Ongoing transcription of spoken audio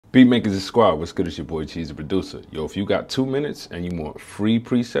Beatmakers the Squad, what's good? It's your boy Cheese, the producer. Yo, if you got 2 minutes and you want free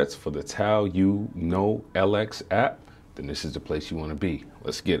presets for the Tal-U-No-LX app, then this is the place you want to be.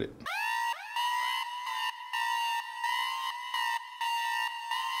 Let's get it.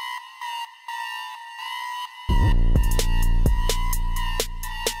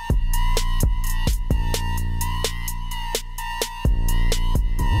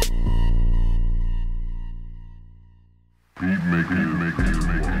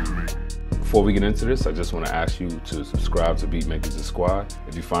 Before we get into this, I just want to ask you to subscribe to Beatmakers the Squad.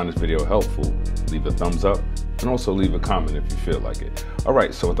 If you find this video helpful, leave a thumbs up and also leave a comment if you feel like it. All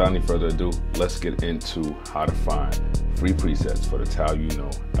right, so without any further ado, let's get into how to find free presets for the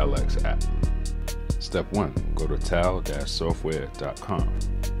Tal-U-No-LX app. Step 1, go to tal-software.com.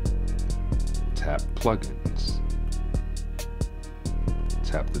 Tap Plugins.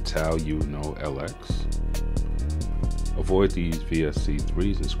 Tap the Tal-U-No-LX. Avoid these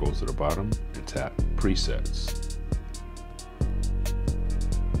VSC3s and scroll to the bottom and tap Presets.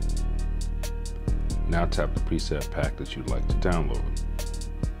 Now tap the preset pack that you'd like to download.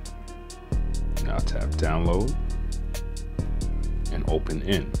 Now tap Download and Open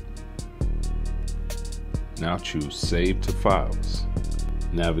In. Now choose Save to Files.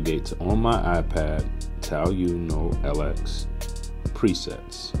 Navigate to On My iPad, Tal-U-No-LX,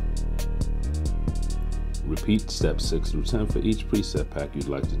 Presets. Repeat steps 6 through 10 for each preset pack you'd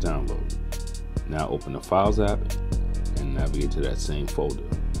like to download. Now open the Files app and navigate to that same folder.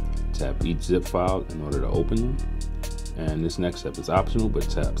 Tap each zip file in order to open them. And this next step is optional, but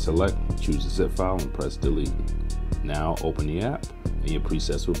tap Select, choose the zip file, and press Delete. Now open the app and your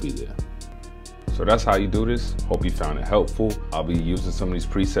presets will be there. So that's how you do this. Hope you found it helpful. I'll be using some of these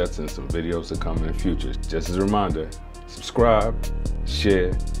presets in some videos to come in the future. Just as a reminder, subscribe,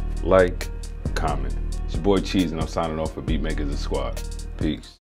 share, like, comment. It's your boy Cheese, and I'm signing off for Beatmakers the Squad. Peace.